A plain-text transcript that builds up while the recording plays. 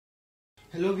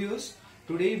Hello viewers,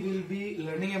 today we will be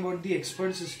learning about the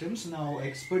expert systems. Now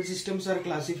expert systems are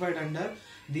classified under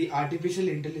the artificial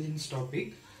intelligence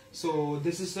topic. So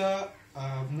this is a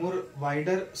more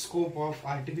wider scope of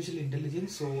artificial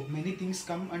intelligence. So many things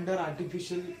come under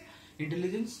artificial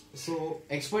intelligence. So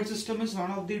expert system is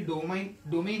one of the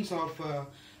domains of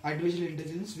artificial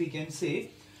intelligence, we can say.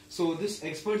 So this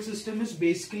expert system is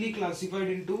basically classified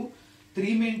into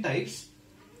three main types.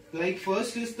 Like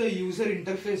first is the user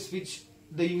interface, which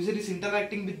the user is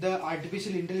interacting with the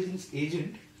artificial intelligence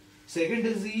agent. Second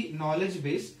is the knowledge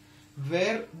base,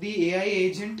 where the AI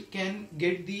agent can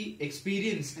get the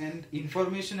experience and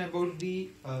information about the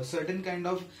certain kind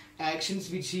of actions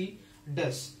which he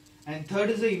does. And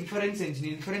third is the inference engine.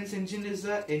 Inference engine is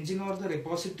the engine or the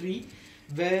repository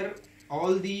where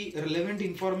all the relevant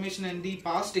information and the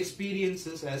past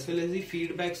experiences as well as the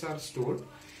feedbacks are stored.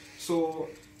 So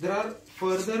there are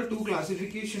further two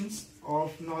classifications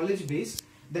of knowledge base,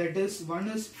 that is, one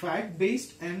is fact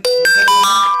based and another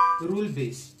one is rule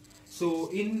based.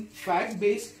 So in fact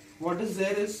based, what is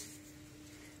there is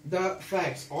the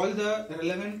facts, all the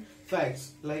relevant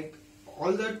facts, like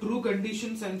all the true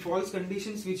conditions and false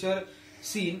conditions which are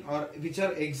seen or which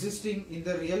are existing in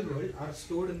the real world are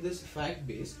stored in this fact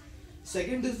based.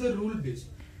 Second is the rule based.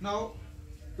 Now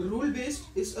rule based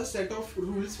is a set of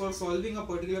rules for solving a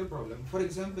particular problem. For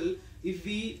example, if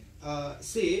we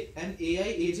say an AI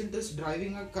agent is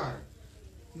driving a car,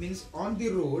 means on the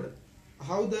road,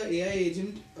 how the AI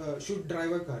agent should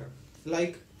drive a car.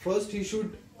 Like first he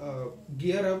should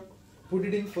gear up, put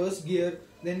it in first gear,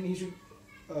 then he should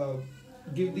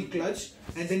give the clutch,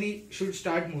 and then he should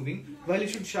start moving. While he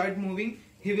should start moving,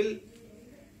 he will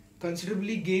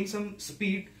considerably gain some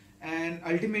speed, and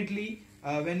ultimately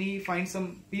when he finds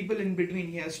some people in between,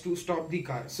 he has to stop the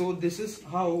car. So this is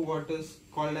how what is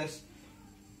called as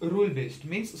rule based,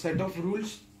 means set of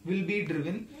rules will be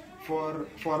driven for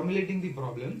formulating the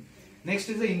problem. Next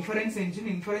is the inference engine.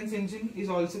 Inference engine is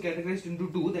also categorized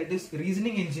into two, that is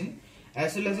reasoning engine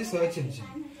as well as the search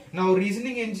engine. Now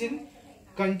reasoning engine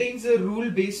contains a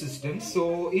rule based system.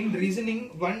 So in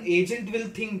reasoning, one agent will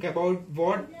think about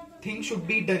what thing should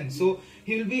be done, so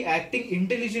he will be acting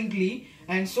intelligently,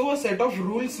 and so a set of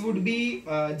rules would be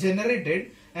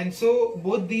generated, and so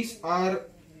both these are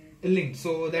linked.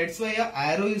 So that's why a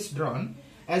arrow is drawn.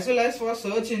 As well as for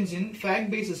search engine, fact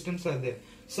based systems are there.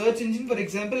 Search engine, for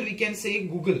example, we can say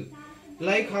Google,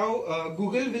 like how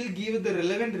Google will give the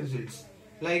relevant results,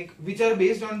 like which are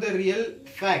based on the real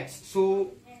facts.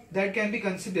 So that can be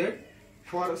considered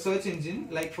for search engine.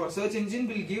 Like for search engine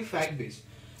will give fact based.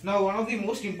 Now one of the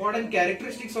most important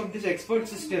characteristics of this expert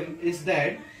system is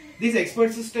that these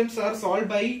expert systems are solved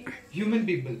by human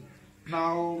people.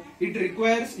 Now it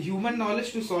requires human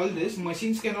knowledge to solve this,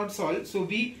 machines cannot solve, so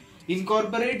we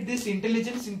incorporate this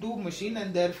intelligence into machine,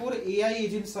 and therefore AI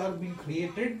agents are being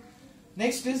created.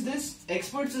 Next is this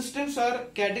expert systems are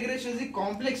categorized as the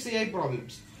complex AI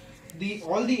problems.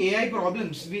 All the AI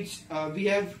problems which we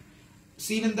have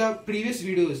seen in the previous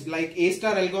videos, like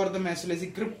A-star algorithm as well as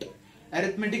the crypt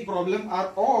arithmetic problem,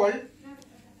 are all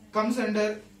comes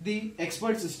under the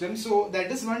expert system. So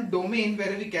that is one domain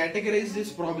where we categorize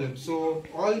this problem. So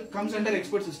all comes under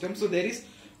expert system. So there is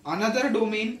another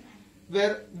domain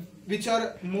which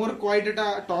are more quite at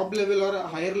a top level or a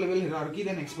higher level hierarchy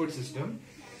than expert system.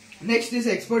 Next is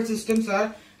expert systems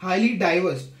are highly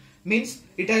diverse, means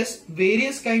it has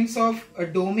various kinds of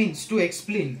domains to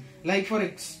explain. Like for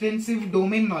extensive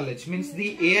domain knowledge, means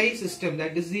the AI system,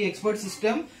 that is the expert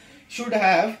system, should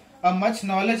have a much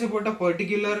knowledge about a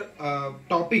particular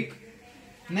topic.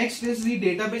 Next is the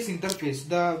database interface,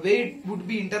 the way it would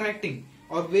be interacting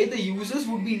or way the users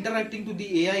would be interacting to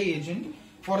the AI agent.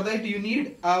 For that you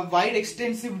need a wide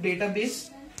extensive database.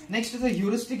 Next is the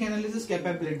heuristic analysis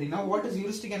capability. Now what is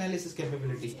heuristic analysis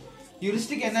capability?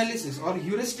 Heuristic analysis or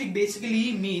heuristic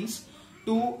basically means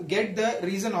to get the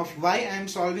reason of why I am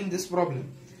solving this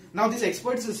problem. Now these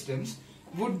expert systems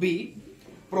would be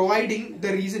providing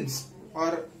the reasons,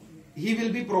 or he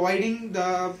will be providing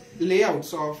the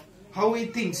layouts of how he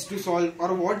thinks to solve,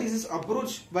 or what is his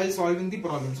approach while solving the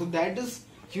problem. So that is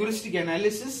heuristic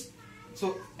analysis.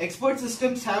 So expert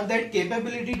systems have that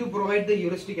capability to provide the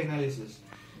heuristic analysis.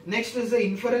 Next is the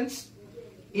inference.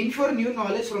 Infer new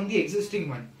knowledge from the existing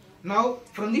one. Now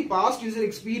from the past user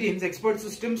experience, expert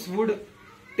systems would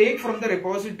take from the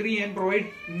repository and provide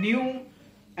new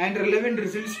and relevant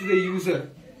results to the user.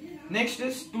 Next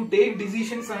is to take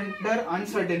decisions under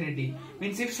uncertainty.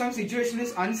 Means if some situation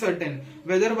is uncertain,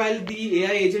 whether while the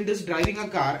AI agent is driving a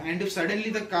car and if suddenly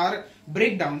the car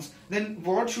breakdowns, then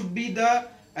what should be the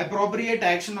appropriate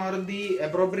action or the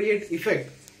appropriate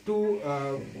effect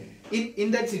to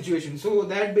in that situation. So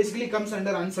that basically comes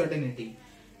under uncertainty.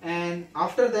 And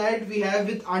after that we have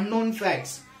with unknown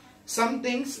facts. Some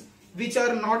things which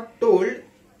are not told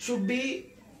should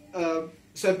be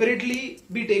separately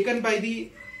be taken by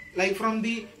the, like from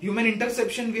the human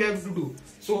interception we have to do.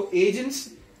 So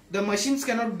agents, the machines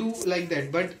cannot do like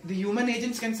that, but the human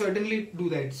agents can certainly do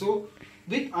that. So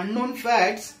with unknown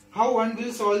facts, how one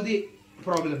will solve the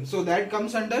problem? So that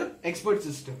comes under expert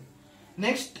system.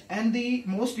 Next and the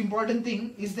most important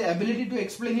thing is the ability to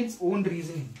explain its own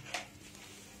reasoning.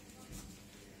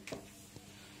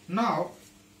 Now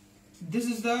this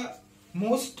is the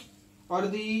most or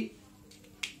the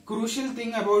crucial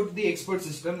thing about the expert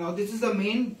system. Now this is the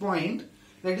main point,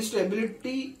 that is the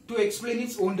ability to explain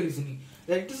its own reasoning.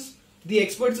 That is, the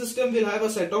expert system will have a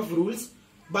set of rules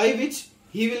by which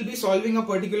he will be solving a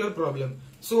particular problem.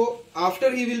 So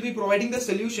after he will be providing the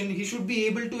solution, he should be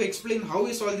able to explain how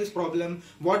he solved this problem,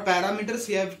 what parameters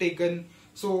he have taken,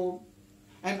 so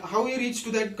and how he reached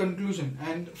to that conclusion.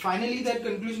 And finally that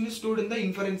conclusion is stored in the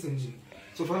inference engine.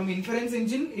 So from inference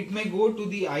engine it may go to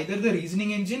the either the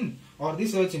reasoning engine or the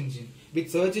search engine.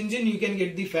 With search engine you can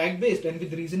get the fact based, and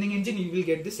with reasoning engine you will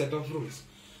get the set of rules.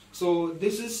 So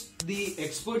this is the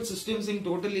expert systems in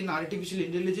total in artificial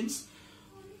intelligence.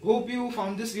 Hope you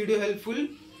found this video helpful,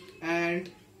 and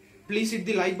please hit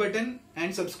the like button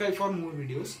and subscribe for more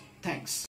videos. Thanks.